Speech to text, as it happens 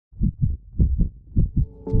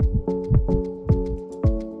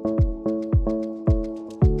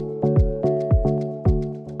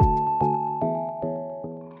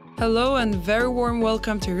Hello and very warm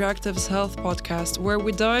welcome to Reactive's Health Podcast, where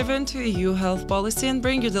we dive into EU health policy and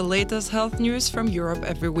bring you the latest health news from Europe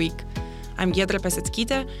every week. I'm Giedra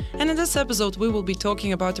Pesetskytė, and in this episode we will be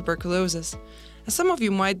talking about tuberculosis. As some of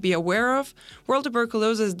you might be aware of, World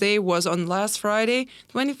Tuberculosis Day was on last Friday,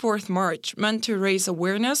 24th March, meant to raise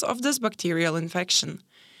awareness of this bacterial infection.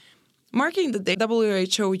 Marking the day,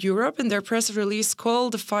 WHO Europe in their press release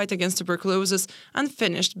called the fight against tuberculosis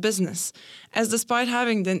unfinished business, as despite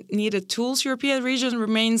having the needed tools, European region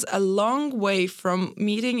remains a long way from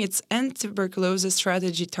meeting its anti-tuberculosis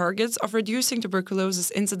strategy targets of reducing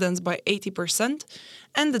tuberculosis incidence by 80%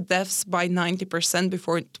 and the deaths by 90%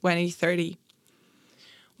 before 2030.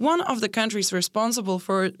 One of the countries responsible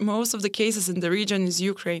for most of the cases in the region is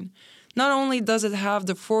Ukraine. Not only does it have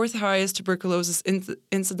the fourth highest tuberculosis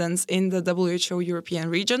incidence in the WHO European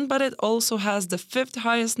region, but it also has the fifth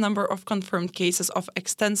highest number of confirmed cases of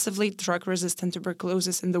extensively drug-resistant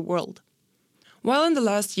tuberculosis in the world. While in the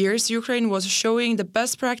last years, Ukraine was showing the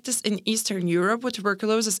best practice in Eastern Europe, with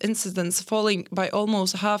tuberculosis incidence falling by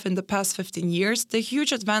almost half in the past 15 years, the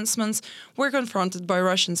huge advancements were confronted by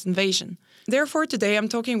Russia's invasion. Therefore, today I'm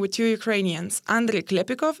talking with two Ukrainians, Andriy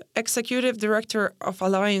Klepikov, Executive Director of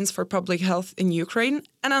Alliance for Public Health in Ukraine,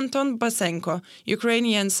 and Anton Basenko,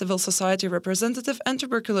 Ukrainian civil society representative and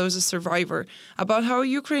tuberculosis survivor, about how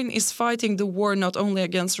Ukraine is fighting the war not only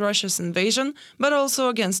against Russia's invasion, but also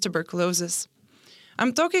against tuberculosis.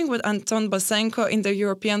 I'm talking with Anton Basenko in the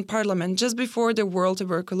European Parliament just before the World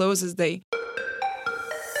Tuberculosis Day.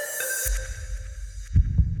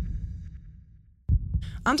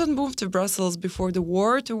 Anton moved to Brussels before the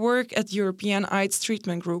war to work at European AIDS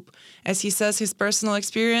Treatment Group. As he says, his personal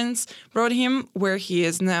experience brought him where he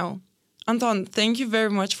is now. Anton, thank you very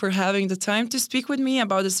much for having the time to speak with me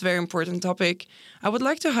about this very important topic. I would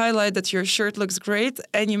like to highlight that your shirt looks great,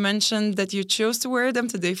 and you mentioned that you chose to wear them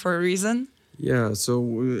today for a reason. Yeah,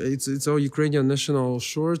 so it's our Ukrainian national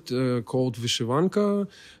shirt called Vyshivanka.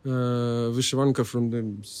 Vyshivanka from the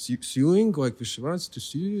sewing, like Vyshivats to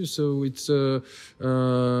sew. So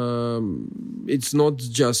it's not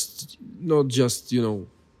just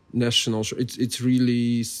national. It's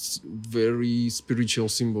really very spiritual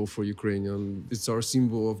symbol for Ukrainian. It's our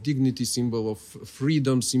symbol of dignity, symbol of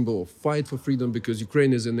freedom, symbol of fight for freedom, because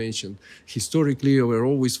Ukraine is a nation. Historically, we're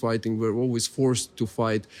always fighting. We're always forced to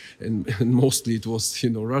fight, and mostly it was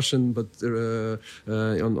Russian, but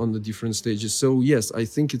on the different stages. So yes, I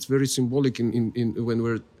think it's very symbolic in when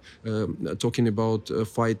we're talking about a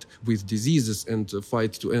fight with diseases and a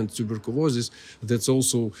fight to end tuberculosis. That's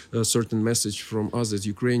also a certain message from us as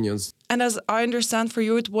Ukrainians. And as I understand, for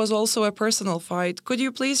you, it was also a personal fight. Could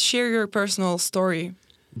you please share your personal story?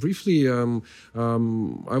 Briefly,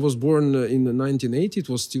 I was born in 1980. It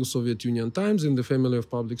was still Soviet Union times, in the family of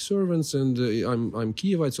public servants, and I'm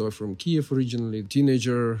Kievite, so I'm from Kiev originally.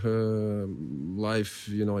 Teenager life,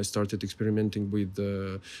 I started experimenting with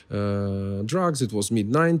drugs. It was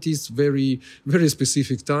mid-90s, very, very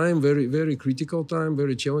specific time, very, very critical time,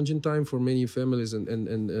 very challenging time for many families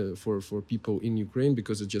and for people in Ukraine,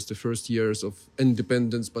 because it's just the first years of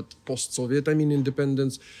independence, but post-Soviet,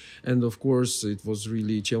 independence. And of course, it was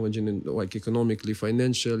really challenging, economically,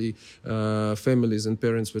 financially. Families and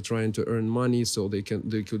parents were trying to earn money, so they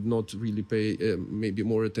could not really pay maybe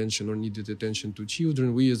more attention or needed attention to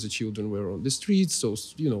children. We as the children were on the streets, so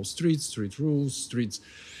street rules, streets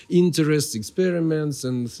interests, experiments,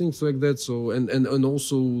 and things like that. So and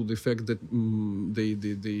also the fact that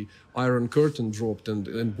the Iron Curtain dropped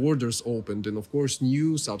and borders opened, and of course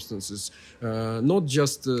new substances, not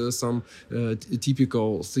just some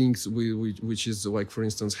typical things which is like, for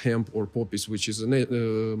instance, hemp or poppies, which is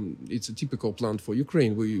it's a typical plant for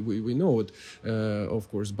Ukraine. We know it, of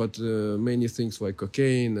course, but many things like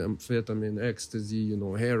cocaine, amphetamine, ecstasy,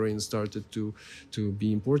 heroin started to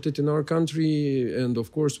be imported in our country, and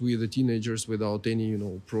of course we, the teenagers, without any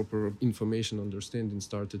proper information, understanding,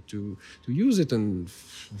 started to use it, and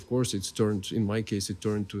of course in my case it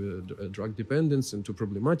turned to a drug dependence and to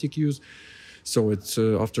problematic use. So it's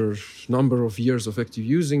after a number of years of active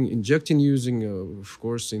injecting using, of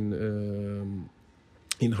course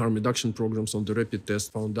in harm reduction programs on the rapid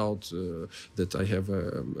test, found out that I have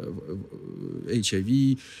HIV,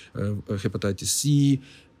 hepatitis C,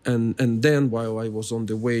 And then while I was on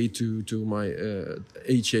the way to my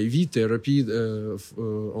HIV therapy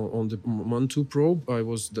on the MAN2 probe, I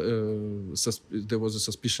was there was a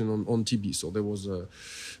suspicion on TB. So there was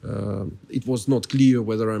it was not clear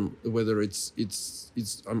whether I'm already it's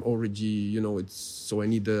so I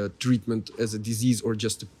need a treatment as a disease or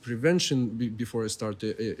just a prevention before I start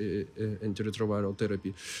antiretroviral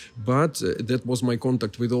therapy. But that was my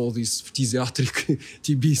contact with all this physiatric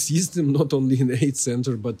TB system, not only in the AIDS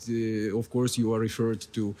center, but of course you are referred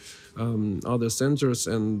to other centers.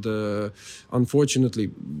 And unfortunately,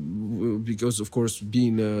 because of course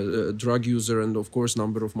being a drug user and of course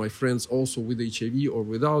number of my friends also with HIV or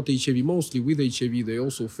without HIV, mostly with HIV, they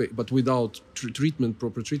also but without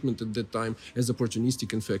proper treatment at that time as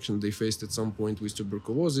opportunistic infection they faced at some point with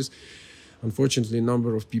tuberculosis. Unfortunately, a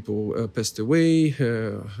number of people passed away,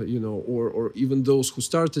 or even those who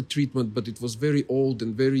started treatment, but it was very old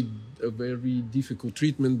and very difficult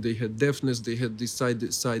treatment. They had deafness, they had the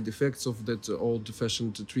side effects of that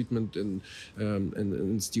old-fashioned treatment, and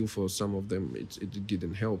still for some of them it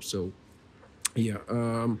didn't help. So. Yeah,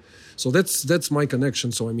 so that's my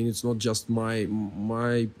connection. So I mean, it's not just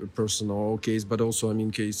my personal case, but also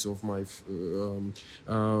case of my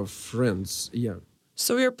friends. Yeah.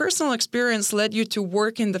 So your personal experience led you to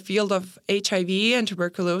work in the field of HIV and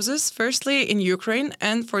tuberculosis, firstly in Ukraine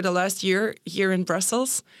and for the last year here in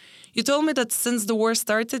Brussels. You told me that since the war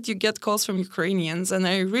started, you get calls from Ukrainians, and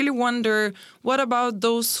I really wonder, what about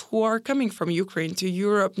those who are coming from Ukraine to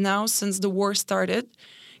Europe now since the war started?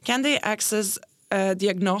 Can they access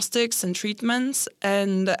diagnostics and treatments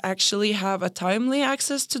and actually have a timely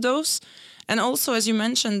access to those? And also, as you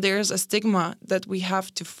mentioned, there's a stigma that we have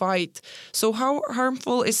to fight. So how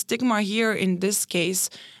harmful is stigma here in this case,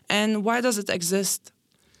 and why does it exist?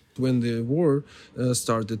 When the war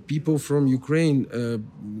started, people from Ukraine,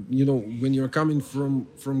 when you're coming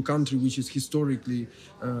from country which is historically,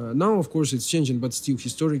 now of course it's changing, but still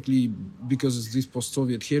historically, because of this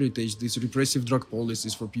post-Soviet heritage, these repressive drug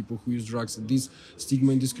policies for people who use drugs, this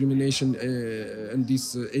stigma and discrimination, and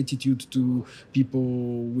this attitude to people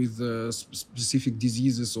with specific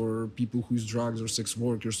diseases or people who use drugs or sex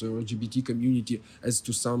workers or LGBT community as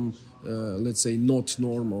to some, let's say, not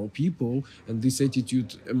normal people, and this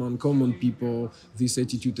attitude among common people, this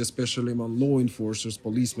attitude especially among law enforcers,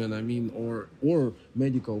 policemen, or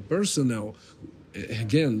medical personnel.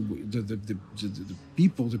 Again, the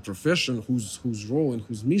people, the profession whose role and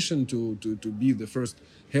whose mission to be the first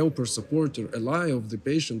helper, supporter, ally of the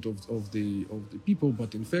patient, of the people,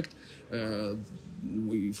 but in fact,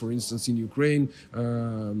 for instance, in Ukraine,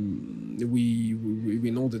 we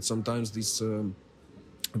know that sometimes this.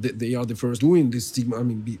 They are the first doing this stigma,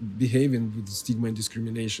 behaving with the stigma and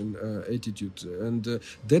discrimination attitude. And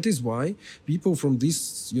that is why people from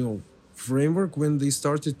this, framework, when they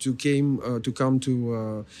started to come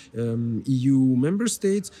to EU member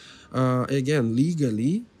states, again,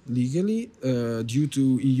 legally, due to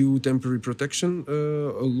EU temporary protection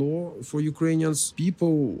law for Ukrainians,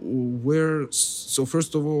 people were, so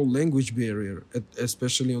first of all, language barrier,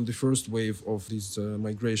 especially on the first wave of this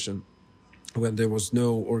migration, when there was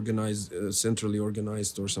no organized, centrally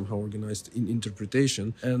organized or somehow organized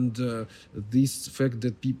interpretation. And this fact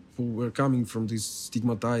that people were coming from this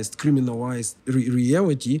stigmatized, criminalized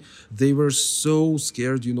reality, they were so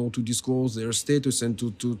scared, to disclose their status and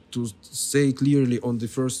to say clearly on the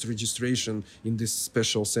first registration in these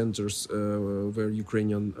special centers where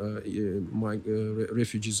Ukrainian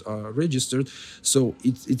refugees are registered. So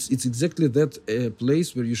it's exactly that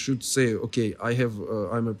place where you should say, okay,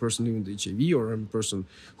 I'm a person living with HIV, or I'm a person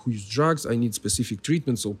who uses drugs, I need specific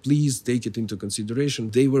treatment, so please take it into consideration.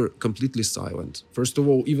 They were completely silent. First of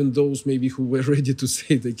all, even those maybe who were ready to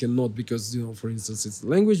say they cannot because, for instance, it's a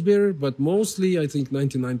language barrier, but mostly, I think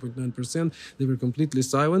 99.9%, they were completely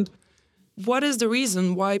silent. What is the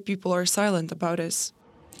reason why people are silent about this?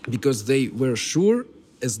 Because they were sure,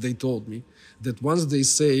 as they told me, that once they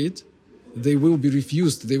say it, they will be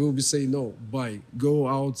refused. They will be saying, no, bye, go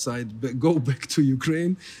outside, go back to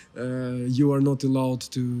Ukraine. You are not allowed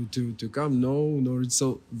to come. No.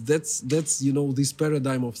 So that's this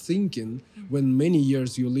paradigm of thinking when many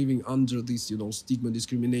years you're living under this, stigma,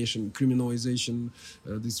 discrimination, criminalization,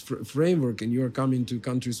 this framework, and you are coming to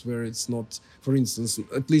countries where it's not, for instance,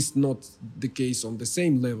 at least not the case on the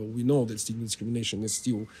same level. We know that stigma discrimination is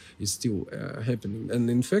still happening. And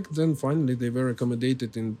in fact, then finally they were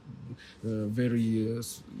accommodated in very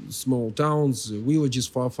small towns, villages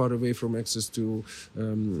far away from access to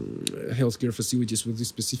healthcare facilities with this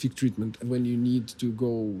specific treatment. And when you need to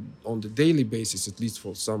go on the daily basis, at least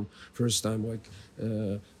for some first time, like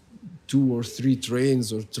 2 or 3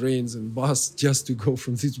 trains and bus just to go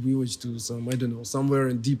from this village to some, I don't know, somewhere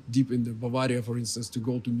in deep in the Bavaria, for instance, to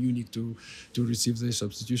go to Munich to receive the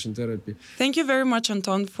substitution therapy. Thank you very much,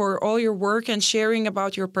 Anton, for all your work and sharing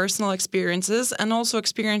about your personal experiences and also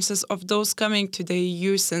experiences of those coming to the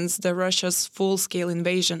EU since the Russia's full-scale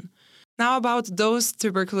invasion. Now about those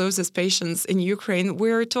tuberculosis patients in Ukraine,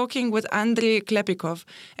 we're talking with Andrei Klepikov,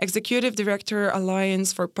 Executive Director,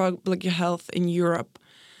 Alliance for Public Health in Europe.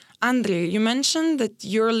 Andrei, you mentioned that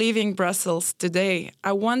you're leaving Brussels today.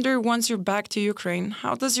 I wonder, once you're back to Ukraine,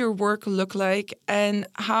 how does your work look like and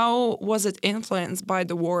how was it influenced by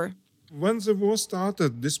the war? When the war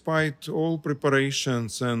started, despite all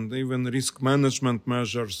preparations and even risk management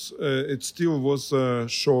measures, it still was a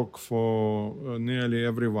shock for nearly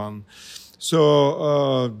everyone.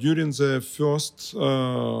 So during the first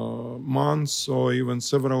months or even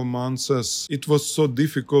several months, it was so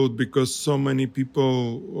difficult because so many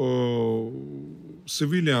people,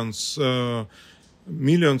 civilians,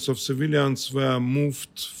 millions of civilians were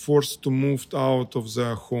forced to move out of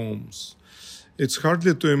their homes. It's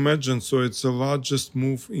hardly to imagine, so it's the largest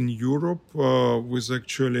move in Europe, with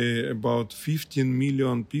actually about 15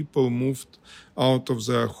 million people moved out of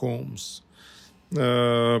their homes.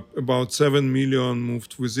 About 7 million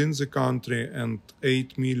moved within the country and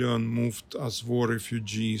 8 million moved as war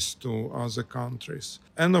refugees to other countries.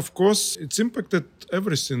 And of course, it's impacted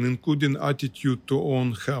everything, including attitude to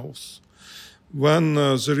own health. When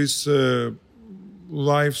there is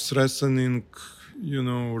life-threatening,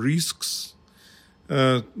 risks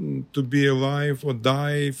to be alive or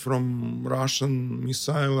die from Russian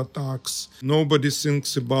missile attacks, nobody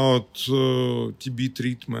thinks about TB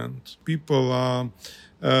treatment. People are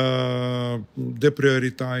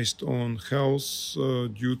deprioritized on health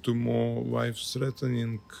due to more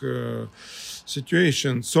life-threatening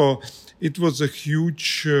situation. So it was a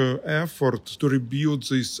huge effort to rebuild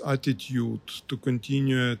this attitude, to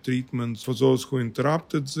continue treatment for those who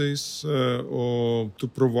interrupted this, or to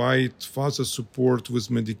provide further support with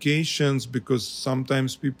medications, because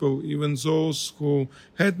sometimes people, even those who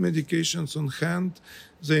had medications on hand,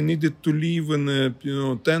 they needed to leave in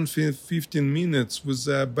 10, 15 minutes with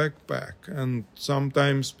their backpack. And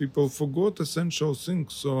sometimes people forgot essential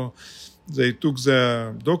things. So they took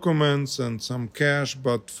their documents and some cash,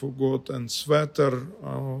 but forgot, and sweater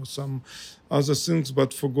or some other things,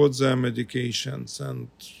 but forgot their medications. And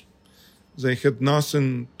they had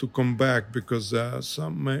nothing to come back because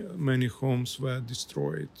many homes were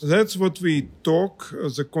destroyed. That's what we talk,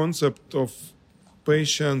 the concept of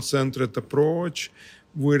patient-centered approach.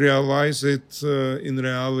 We realize it in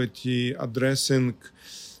reality addressing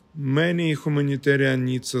many humanitarian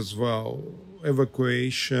needs as well.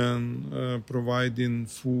 Evacuation, providing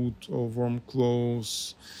food or warm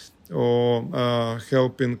clothes, or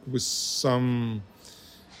helping with some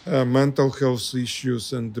mental health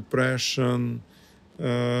issues and depression,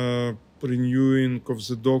 renewing of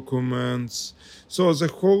the documents. So the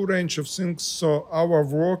whole range of things. So our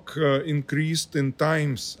work increased in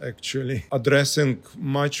times, actually, addressing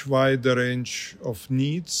much wider range of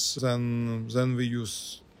needs than we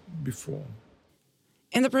used before.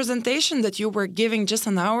 In the presentation that you were giving just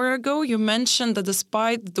an hour ago, you mentioned that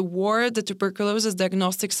despite the war, the tuberculosis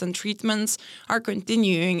diagnostics and treatments are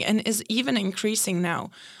continuing and is even increasing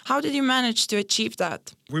now. How did you manage to achieve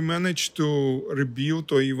that? We managed to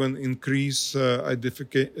rebuild or even increase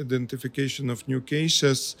identification of new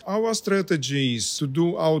cases. Our strategy is to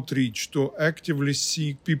do outreach, to actively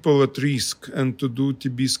seek people at risk and to do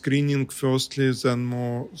TB screening firstly, then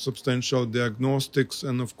more substantial diagnostics,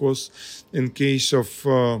 and of course, in case of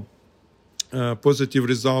positive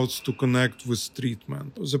results, to connect with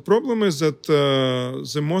treatment. The problem is that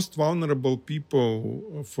the most vulnerable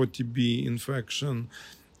people for TB infection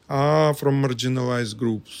are from marginalized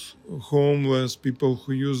groups, homeless, people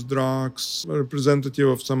who use drugs, representative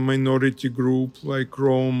of some minority group like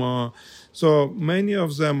Roma. So many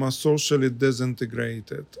of them are socially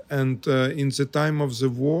disintegrated. And in the time of the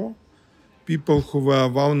war, people who were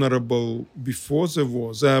vulnerable before the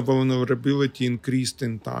war, their vulnerability increased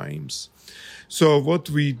in times. So what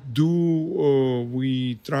we do,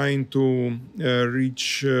 we trying to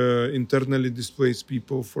reach internally displaced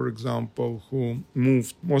people, for example, who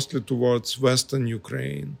moved mostly towards Western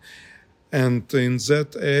Ukraine. And in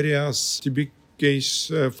that areas, TB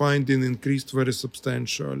case finding increased very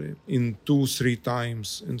substantially in 2-3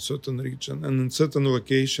 times in certain regions, and in certain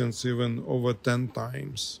locations even over 10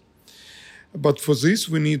 times. But for this,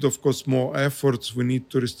 we need, of course, more efforts. We need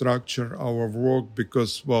to restructure our work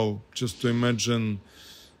because, well, just to imagine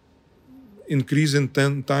increasing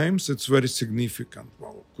 10 times, it's very significant.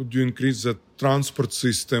 Well, could you increase the transport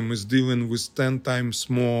system is dealing with 10 times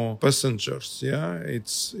more passengers? Yeah,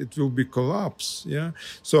 it will be collapse. Yeah.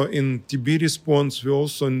 So in TB response, we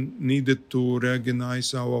also needed to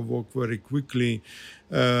reorganize our work very quickly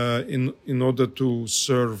in order to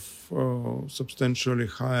serve substantially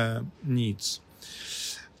higher needs.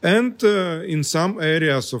 And in some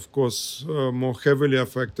areas, of course, more heavily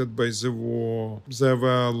affected by the war, there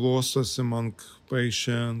were losses among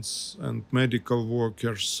patients and medical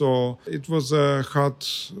workers. So it was a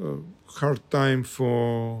hard time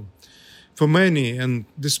for many. And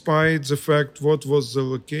despite the fact what was the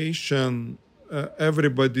location,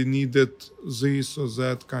 everybody needed this or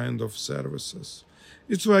that kind of services.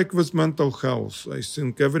 It's like with mental health. I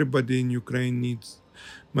think everybody in Ukraine needs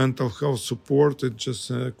mental health support. It's just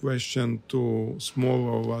a question to small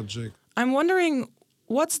or larger. I'm wondering,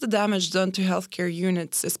 what's the damage done to healthcare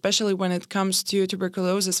units, especially when it comes to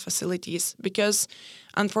tuberculosis facilities? Because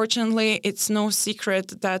unfortunately, it's no secret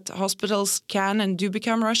that hospitals can and do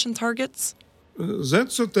become Russian targets.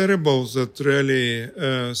 That's so terrible that really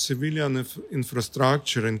civilian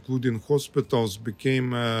infrastructure, including hospitals,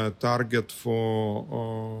 became a target for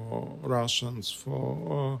Russians.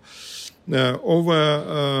 For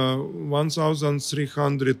over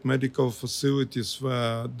 1,300 medical facilities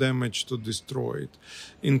were damaged or destroyed,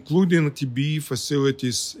 including TB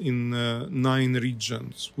facilities in 9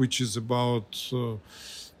 regions, which is about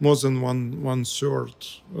more than one third,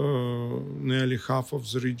 nearly half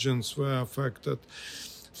of the regions were affected.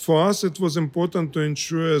 For us, it was important to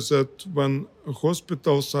ensure that when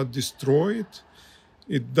hospitals are destroyed,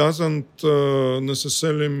 it doesn't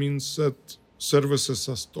necessarily mean that services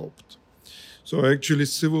are stopped. So actually,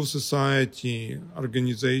 civil society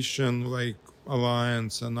organization like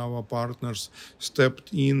Alliance and our partners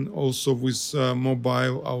stepped in also with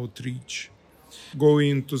mobile outreach,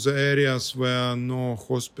 going to the areas where no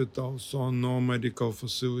hospitals or no medical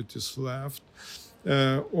facilities left,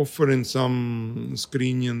 offering some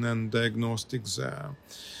screening and diagnostics there.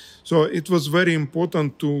 So it was very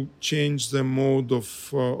important to change the mode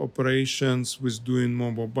of operations with doing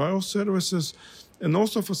more mobile services and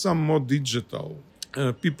also for some more digital.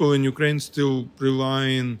 People in Ukraine still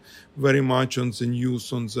relying very much on the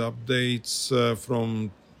news, on the updates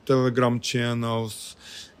from Telegram channels,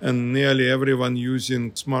 and nearly everyone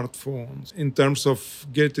using smartphones in terms of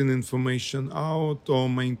getting information out or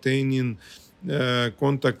maintaining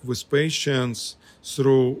contact with patients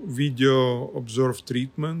through video observed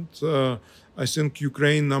treatment. I think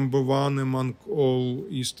Ukraine #1 among all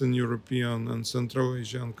Eastern European and Central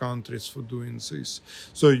Asian countries for doing this.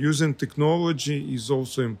 So using technology is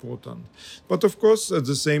also important. But of course, at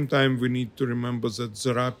the same time, we need to remember that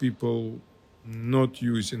there are people not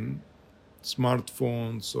using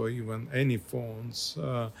smartphones or even any phones.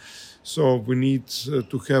 So we need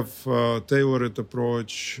to have a tailored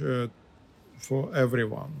approach for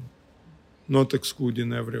everyone, not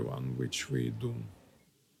excluding everyone, which we do.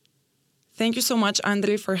 Thank you so much,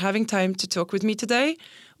 Andrei, for having time to talk with me today.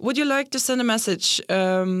 Would you like to send a message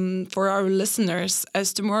for our listeners,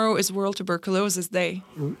 as tomorrow is World Tuberculosis Day?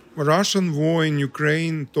 Russian war in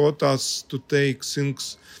Ukraine taught us to take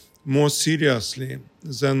things more seriously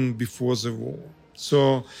than before the war.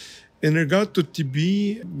 So in regard to TB,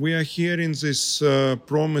 we are hearing these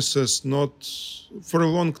promises not for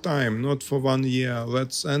a long time, not for 1 year.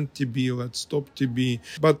 Let's end TB, let's stop TB.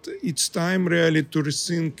 But it's time really to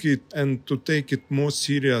rethink it and to take it more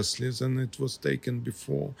seriously than it was taken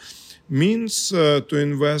before. Means to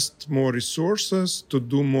invest more resources, to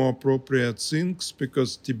do more appropriate things,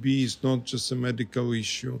 because TB is not just a medical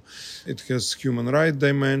issue. It has human rights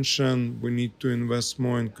dimension. We need to invest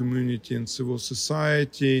more in community and civil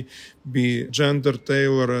society, be gender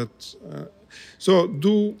tailored. So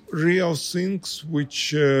do real things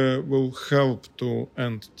which will help to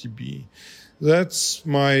end TB. That's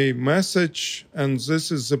my message, and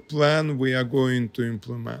this is the plan we are going to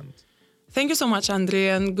implement. Thank you so much, Andrei,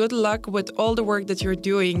 and good luck with all the work that you're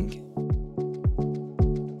doing.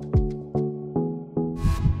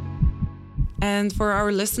 And for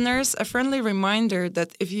our listeners, a friendly reminder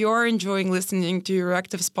that if you are enjoying listening to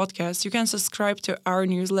Euractiv's podcast, you can subscribe to our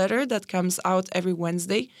newsletter that comes out every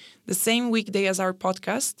Wednesday, the same weekday as our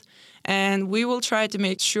podcast. And we will try to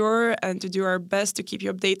make sure and to do our best to keep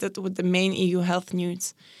you updated with the main EU health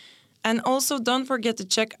news. And also don't forget to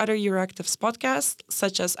check other Euractiv's podcasts,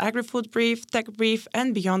 such as AgriFood Brief, Tech Brief,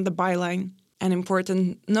 and Beyond the Byline. An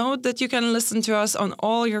important note that you can listen to us on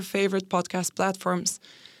all your favorite podcast platforms.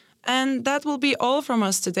 And that will be all from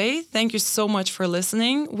us today. Thank you so much for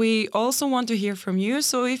listening. We also want to hear from you,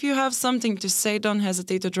 so if you have something to say, don't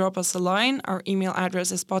hesitate to drop us a line. Our email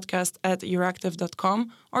address is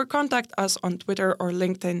podcast@euractiv.com or contact us on Twitter or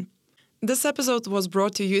LinkedIn. This episode was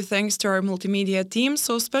brought to you thanks to our multimedia team,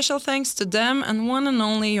 so special thanks to them and one and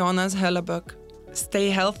only Jonas Hellebuck.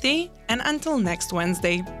 Stay healthy, and until next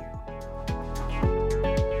Wednesday.